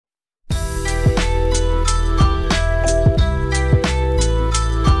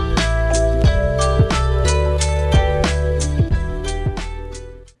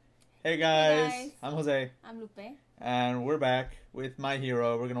guys, I'm Jose. I'm Lupe. And we're back with My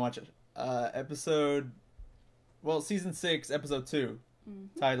Hero. We're going to watch season 6, episode 2,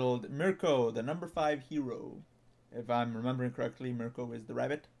 titled Mirko, the number 5 hero. If I'm remembering correctly, Mirko is the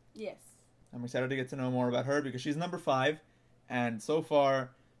rabbit. Yes. I'm excited to get to know more about her because she's number 5. And so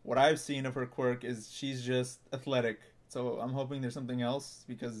far, what I've seen of her quirk is she's just athletic. So I'm hoping there's something else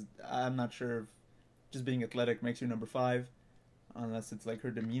because I'm not sure if just being athletic makes you number 5. Unless it's like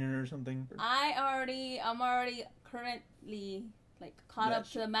her demeanor or something. I'm already currently caught up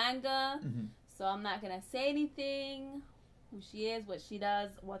to the manga, so I'm not gonna say anything. Who she is, what she does,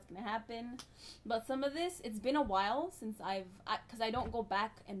 what's gonna happen. But some of this, it's been a while since because I don't go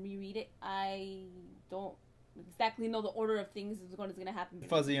back and reread it. I don't exactly know the order of things is gonna happen.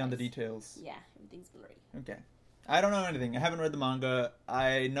 Fuzzy on the details. Yeah, everything's blurry. Okay. I don't know anything. I haven't read the manga.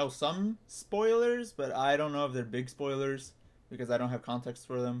 I know some spoilers, but I don't know if they're big spoilers, because I don't have context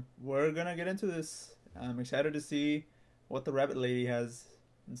for them. We're gonna get into this. I'm excited to see what the rabbit lady has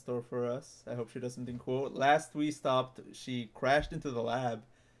in store for us. I hope she does something cool. Last we stopped, she crashed into the lab.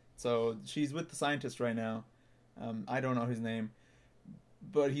 So she's with the scientist right now. I don't know his name.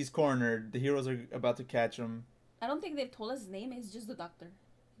 But he's cornered. The heroes are about to catch him. I don't think they've told us his name. He's just the doctor.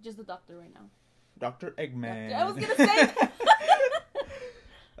 Just the doctor right now. Dr. Eggman. I was gonna say that.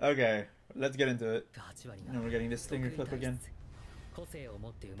 Okay, let's get into it. And we're getting this stinger clip again. Oh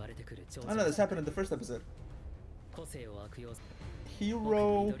no, this happened in the first episode.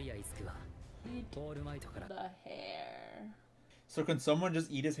 Hero. The hair. So can someone just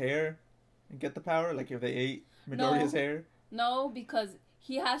eat his hair and get the power? Like if they ate Midoriya's hair? No, because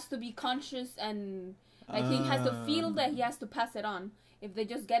he has to be conscious and he has to feel that he has to pass it on. If they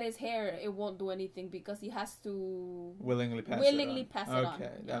just get his hair, it won't do anything because he has to willingly pass it on.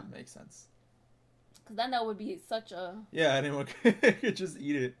 Okay, that makes sense. Because then that would be such a... Yeah, anyone could just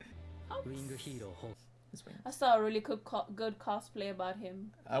eat it. I saw a really good cosplay about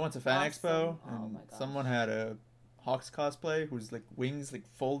him. I went to Fan Expo and someone had a Hawks cosplay whose wings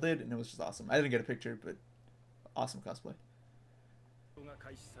folded, and it was just awesome. I didn't get a picture, but awesome cosplay.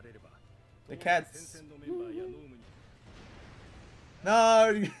 The cats.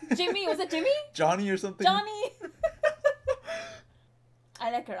 No! Jimmy, was it Jimmy? Johnny or something? Johnny! I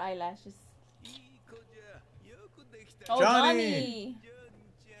like her eyelashes. Oh, Johnny!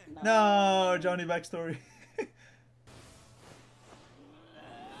 No, Johnny backstory.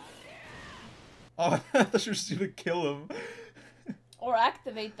 Oh, I thought she was going to kill him. Or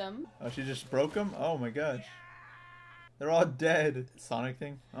activate them. Oh, she just broke them? Oh my gosh. They're all dead. Sonic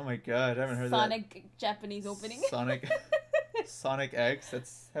thing? Oh my god, I haven't heard Sonic Japanese opening. Sonic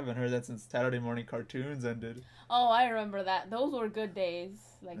X? Haven't heard that since Saturday morning cartoons ended. Oh, I remember that. Those were good days.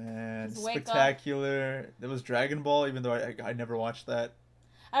 Man, Spectacular. There was Dragon Ball, even though I never watched that.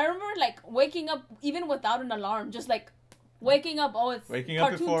 I remember waking up even without an alarm, just waking up. Oh, it's waking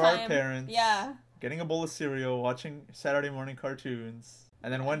up before time. Our parents. Yeah. Getting a bowl of cereal, watching Saturday morning cartoons,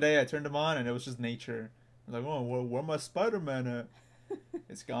 and then one day I turned them on and it was just nature. I was like, oh, where my Spider-Man at?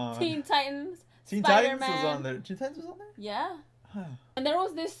 It's gone. Teen Titans. Teen Titans was on there. Teen Titans was on there? Yeah. Huh. And there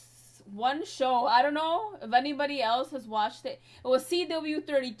was this one show, I don't know if anybody else has watched it. It was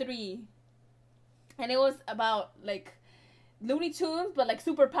CW33. And it was about Looney Tunes, but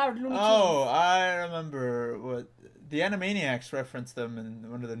super powered Looney Tunes. Oh, I remember what the Animaniacs referenced them in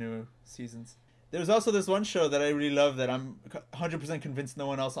one of the new seasons. There's also this one show that I really love that I'm 100% convinced no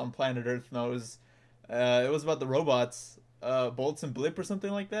one else on planet Earth knows. It was about the robots, Bolts and Blip or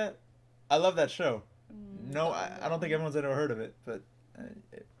something like that. I love that show. No, I don't think everyone's ever heard of it, but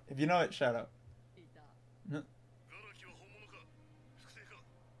if you know it, shout out. No.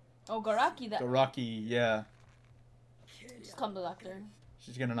 Oh, Garaki. Garaki, yeah. Just come to the doctor.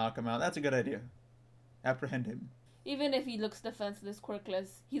 She's gonna knock him out. That's a good idea. Apprehend him. Even if he looks defenseless,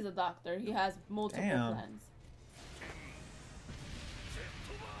 quirkless, he's a doctor. He has multiple plans.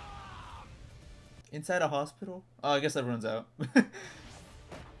 Inside a hospital? Oh, I guess everyone's out.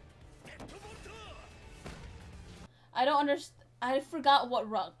 I don't understand. I forgot what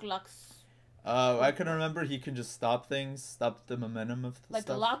Lux. I can remember he can just stop things, stop the momentum of the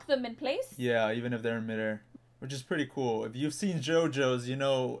stuff. Lock them in place? Yeah, even if they're in midair. Which is pretty cool. If you've seen JoJo's, you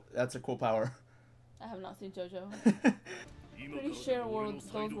know that's a cool power. I have not seen JoJo. Pretty sure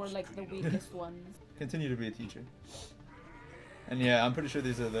those were the weakest ones. Continue to be a teacher. And yeah, I'm pretty sure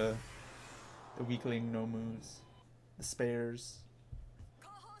these are the weakling Nomus. The spares.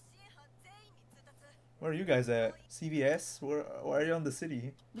 Where are you guys at? CVS? Why are you on the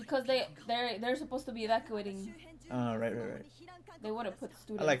city? Because they're supposed to be evacuating. Oh, right. They wouldn't put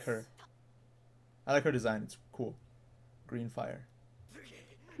students. I like her. I like her design. It's cool. Green fire.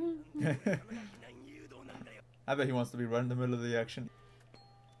 I bet he wants to be right in the middle of the action.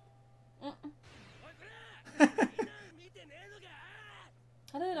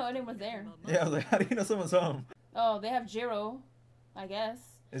 How did they know anyone was there? Yeah, I was like, how do you know someone's home? Oh, they have Jiro, I guess.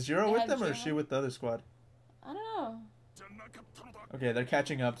 Is Jiro with them or is she with the other squad? I don't know. Okay, they're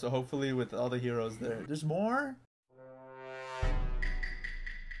catching up, so hopefully with all the heroes there. There's more?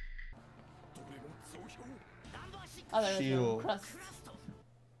 Oh, there's Shield. no crust.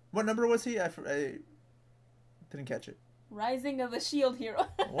 What number was he? I didn't catch it. Rising of the Shield Hero.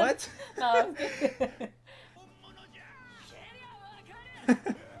 What? No, I was kidding.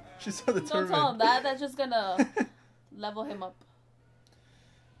 She's so determined. Don't tell him that. That's just gonna level him up.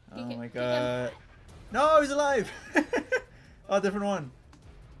 Oh my god. No, he's alive! Oh, different one.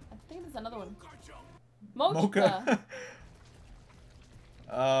 I think there's another one. Mocha. Mocha.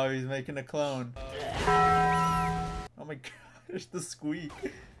 Oh, he's making a clone. Oh my gosh, the squeak.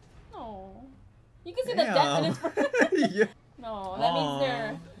 Oh. You can see the dent in his Yeah. No, that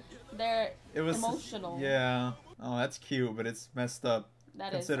means they're emotional. Yeah. Oh, that's cute, but it's messed up.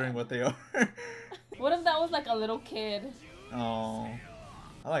 That considering is what they are. What if that was like a little kid? Oh.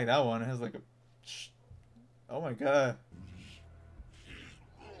 I like that one. It has like a... Oh my god.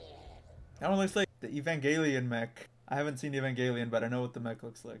 That one looks like the Evangelion mech. I haven't seen Evangelion, but I know what the mech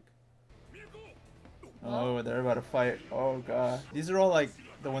looks like. Oh, they're about to fight. Oh god. These are all like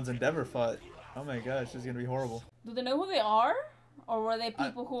the ones Endeavor fought. Oh my gosh, this is gonna be horrible. Do they know who they are? Or were they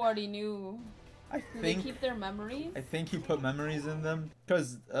people who already knew? Do they keep their memories? I think he put memories in them.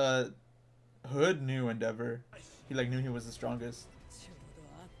 Because Hood knew Endeavor. He like knew he was the strongest.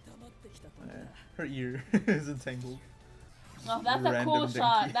 Her ear is entangled. Oh, that's a cool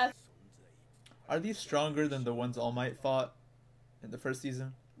shot. Are these stronger than the ones All Might fought in the first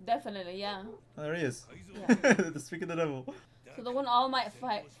season? Definitely, yeah. Oh, there he is. Yeah. The Speak of the Devil. So the one All Might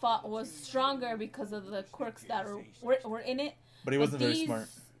fought was stronger because of the quirks that were in it. But he wasn't very smart.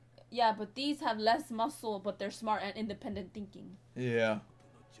 Yeah, but these have less muscle, but they're smart and independent thinking. Yeah.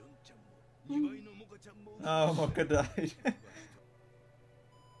 Oh, Mocha died.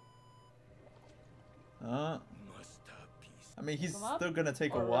 I mean, he's still gonna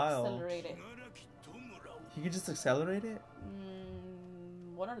take a while. Accelerate it. He can just accelerate it?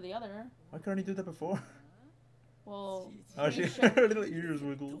 One or the other. Why couldn't he do that before? Well, oh, her little ears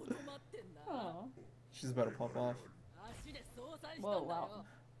wiggle. Oh. She's about to pop off. Whoa, wow.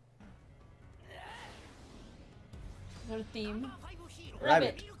 Her theme.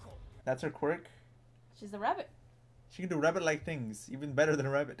 Rabbit. That's her quirk? She's a rabbit. She can do rabbit-like things, even better than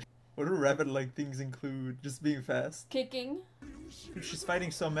a rabbit. What do rabbit-like things include? Just being fast? Kicking. Dude, she's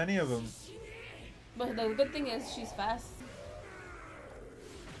fighting so many of them. But the good thing is she's fast.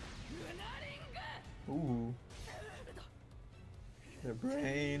 Ooh. The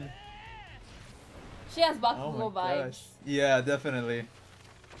brain. She has Bakugo vibes. Gosh. Yeah, definitely.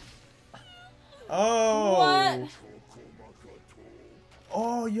 Oh! What?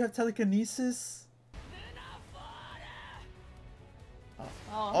 Oh, you have telekinesis?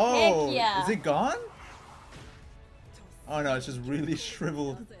 Oh, heck yeah. Is it gone? Oh no, it's just really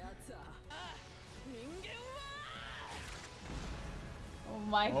shriveled. Oh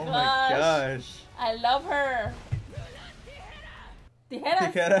my Oh gosh. my gosh. I love her.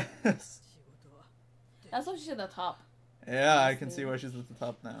 Tijeras? Tijeras. That's why she's at the top. Yeah, I can see why she's at the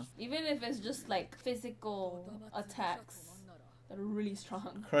top now. Even if it's just like physical attacks that are really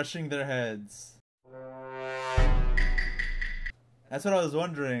strong. Crushing their heads. That's what I was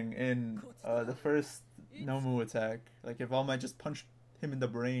wondering in the first Nomu attack. Like, if All Might just punched him in the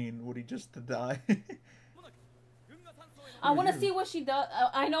brain, would he just die? I want to see what she does.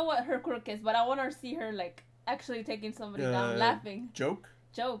 I know what her quirk is, but I want to see her, like, actually taking somebody down, laughing. Joke?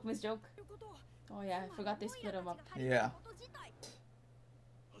 Joke, Miss Joke. Oh, yeah, I forgot they split him up. Yeah.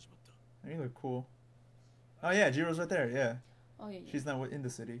 You look cool. Oh, yeah, Jiro's right there, yeah. Oh, yeah. She's not in the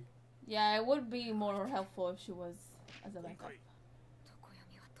city. Yeah, it would be more helpful if she was as a backup.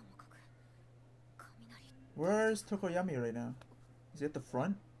 Where's Tokoyami right now? Is he at the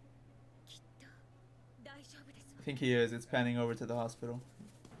front? I think he is. It's panning over to the hospital.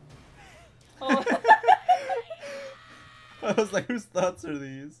 Oh. I was like, whose thoughts are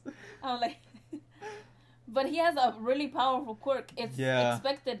these? I'm like... But he has a really powerful quirk. It's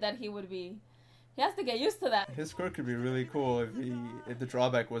expected that he would be... He has to get used to that. His quirk could be really cool if the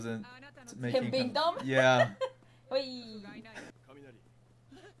drawback wasn't making him being dumb? Yeah. There he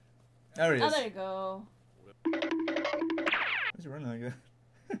is. Oh, there you go. Why's he running like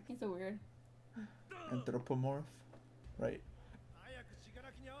that? He's so weird. Anthropomorph. Right.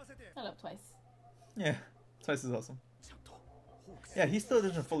 I love twice. Yeah. Twice is awesome. Yeah, he still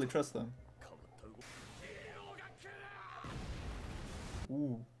doesn't fully trust them.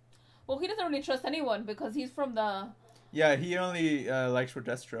 Ooh. Well, he doesn't really trust anyone because he's from the... Yeah, he only likes for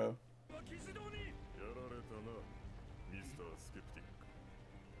Destro.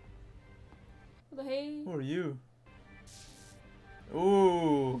 Who the hey? Who are you?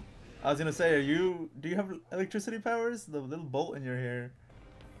 Ooh. I was gonna say, do you have electricity powers? The little bolt in your hair.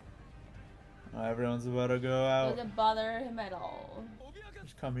 Oh, everyone's about to go out. Doesn't bother him at all.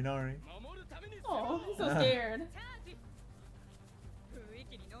 There's Kaminari. Oh, he's so scared.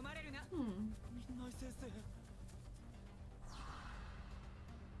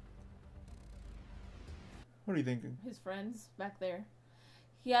 What are you thinking? His friends back there.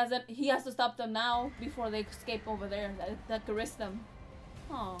 He has to stop them now before they escape over there. That could risk them.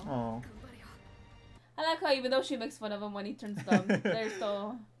 Oh. I like how even though she makes fun of him when he turns dumb, they're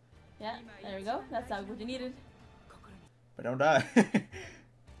still... Yeah, there we go. That's not what you needed. But don't die.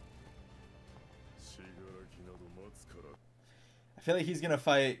 I feel like he's gonna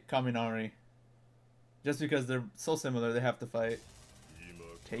fight Kaminari. Just because they're so similar, they have to fight.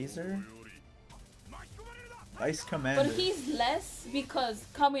 Taser? Vice Commander. But he's less because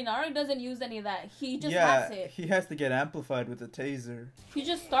Kaminari doesn't use any of that. He just has it. He has to get amplified with the taser. He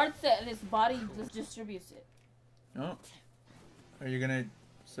just starts it and his body just distributes it. Oh. Are you gonna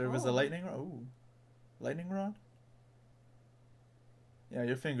serve as a lightning rod? Ooh. Lightning rod? Yeah,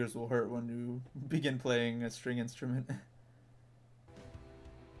 your fingers will hurt when you begin playing a string instrument.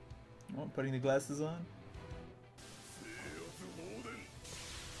 Oh, putting the glasses on.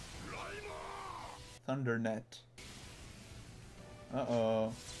 Thundernet.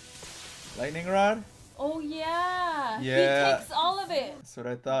 Uh-oh. Lightning rod? Oh, yeah. Yeah. He takes all of it. That's what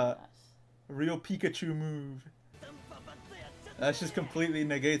I thought. A real Pikachu move. That just completely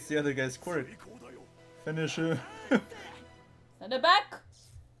negates the other guy's quirk. Finish him. Send it back.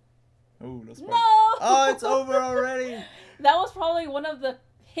 Oh, no! Oh, it's over already. That was probably one of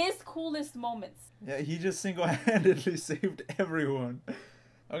his coolest moments. Yeah, he just single-handedly saved everyone.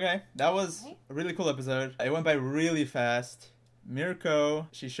 Okay, that was a really cool episode. It went by really fast. Mirko,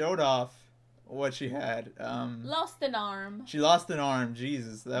 she showed off what she had. Lost an arm. She lost an arm.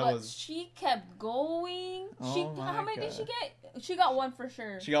 Jesus, but she kept going. Oh how many did she get? She got one for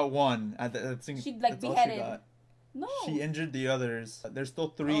sure. She got one. She beheaded. No. She injured the others. There's still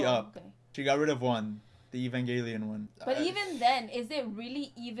 3 up. Okay. She got rid of one. The Evangelion one. But even then, is it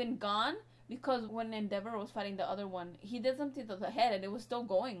really even gone? Because when Endeavor was fighting the other one, he did something to the head and it was still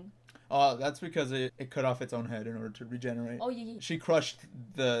going. Oh, that's because it cut off its own head in order to regenerate. Oh, yeah. She crushed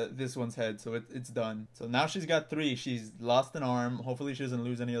this one's head, so it's done. So now she's got 3. She's lost an arm. Hopefully she doesn't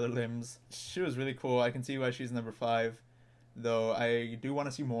lose any other limbs. She was really cool. I can see why she's number 5. Though I do want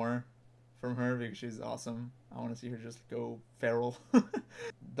to see more from her because she's awesome. I want to see her just go feral.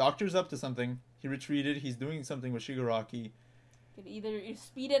 Doctor's up to something. He retreated. He's doing something with Shigaraki. Could either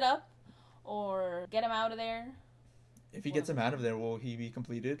speed it up or get him out of there. If he gets him out of there, will he be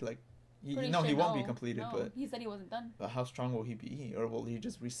completed? Like, he won't be completed. No, but he said he wasn't done. But how strong will he be, or will he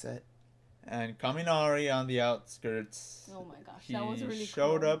just reset? And Kaminari on the outskirts. Oh my gosh, that was really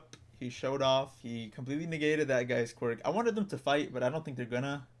showed up. He showed off. He completely negated that guy's quirk. I wanted them to fight, but I don't think they're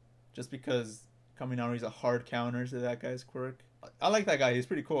gonna, just because Kaminari's a hard counter to that guy's quirk. I like that guy. He's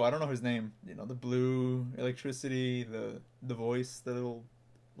pretty cool. I don't know his name. You know, the blue electricity, the voice, the little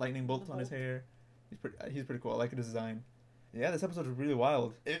lightning bolts on his hair. He's pretty cool. I like his design. Yeah, this episode was really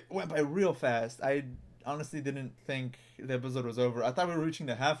wild. It went by real fast. I honestly didn't think the episode was over. I thought we were reaching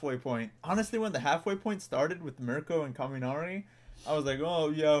the halfway point. Honestly, when the halfway point started with Mirko and Kaminari, I was like, oh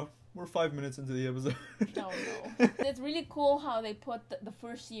yeah, we're 5 minutes into the episode. Oh no. It's really cool how they put the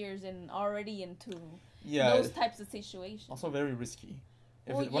first years already into those types of situations. Also very risky.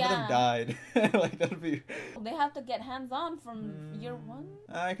 If one of them died, like that'd be... They have to get hands-on from year 1.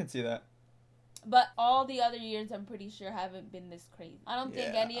 I can see that. But all the other years, I'm pretty sure, haven't been this crazy. I don't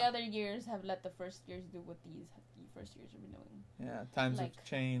think any other years have let the first years do what the first years have been doing. Yeah, times have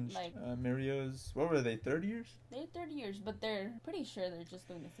changed. Mirio's, what were they, 30 years? They're 30 years, but they're pretty sure they're just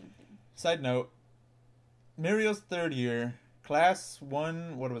doing the same thing. Side note, Mirio's 3rd year, class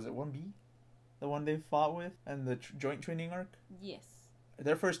 1, what was it, 1B? The one they fought with, and the joint training arc? Yes.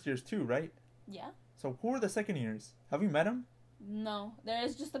 They're first years too, right? Yeah. So who are the 2nd years? Have you met them? No, there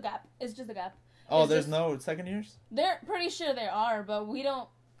is just a gap. It's just a gap. Oh, there's no 2nd years? They're pretty sure there are, but we don't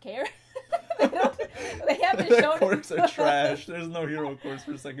care. They haven't The shown quirks it. are trash. There's no hero quirks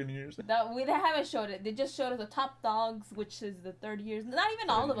for second years. They haven't showed it. They just showed us the top dogs, which is the third years. Not even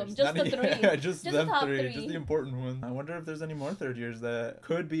all of them, just the three. Yeah, just them the top three. Just the important ones. I wonder if there's any more third years that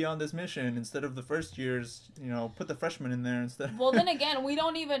could be on this mission instead of the first years. You know, put the freshmen in there instead. Well, then again, we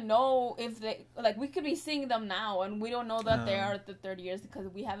don't even know if they we could be seeing them now, and we don't know that they are the third years because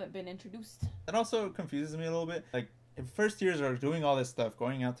we haven't been introduced. That also confuses me a little bit. Like, if first years are doing all this stuff,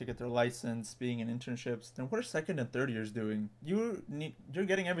 going out to get their license, being in internships, then what are second and third years doing? You're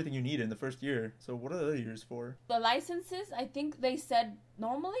getting everything you need in the first year. So what are the other years for? The licenses, I think they said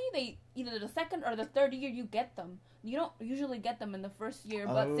normally they either the second or the third year you get them. You don't usually get them in the first year,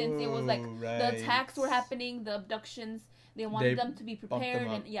 but since it was the attacks were happening, the abductions, they wanted them to be prepared,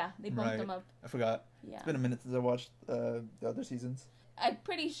 and they bumped them up. I forgot. Yeah. It's been a minute since I watched the other seasons. I'm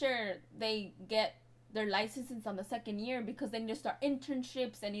pretty sure they get their licenses on the second year because they need to start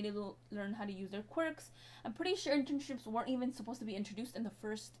internships and need to learn how to use their quirks. I'm pretty sure internships weren't even supposed to be introduced in the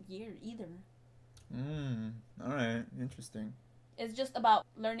first year either. Alright, interesting. It's just about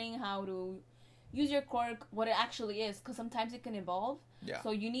learning how to use your quirk, what it actually is, because sometimes it can evolve. Yeah.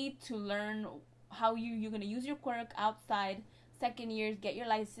 So you need to learn how you're going to use your quirk outside. Second years, get your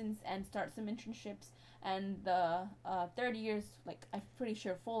license and start some internships. And the third years, I'm pretty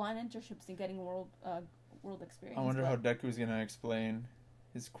sure full-on internships and getting world experience. I wonder how Deku's gonna explain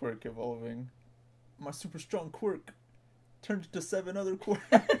his quirk evolving. My super strong quirk turned into 7 other quirks.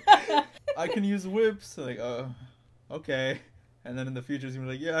 I can use whips. Okay. And then in the future, he's gonna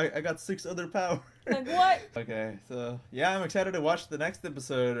be like, yeah, I got 6 other powers. Like, what? Okay, so, yeah, I'm excited to watch the next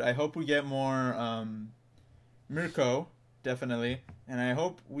episode. I hope we get more Mirko, definitely. And I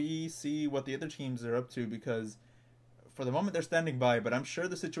hope we see what the other teams are up to, because for the moment they're standing by, but I'm sure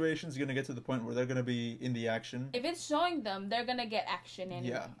the situation's going to get to the point where they're going to be in the action. If it's showing them, they're going to get action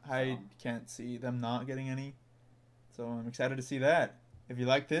anyway. Yeah, I can't see them not getting any. So I'm excited to see that. If you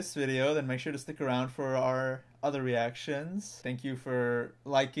like this video, then make sure to stick around for our other reactions. Thank you for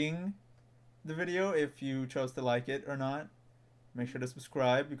liking the video if you chose to like it or not. Make sure to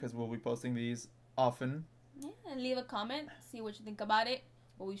subscribe because we'll be posting these often. Yeah, and leave a comment. See what you think about it.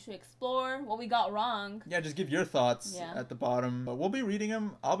 What we should explore. What we got wrong. Yeah, just give your thoughts at the bottom. But we'll be reading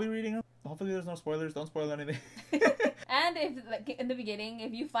them. I'll be reading them. Hopefully there's no spoilers. Don't spoil anything. And if, in the beginning,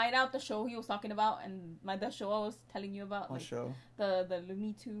 if you find out the show he was talking about and the show I was telling you about. What show? The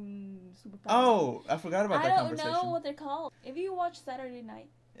Looney Tunes Superpower. Oh, I forgot about that conversation. I don't know what they're called. If you watch Saturday night.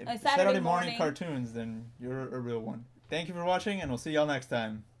 Saturday morning cartoons, then you're a real one. Thank you for watching, and we'll see y'all next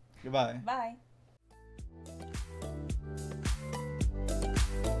time. Goodbye. Bye.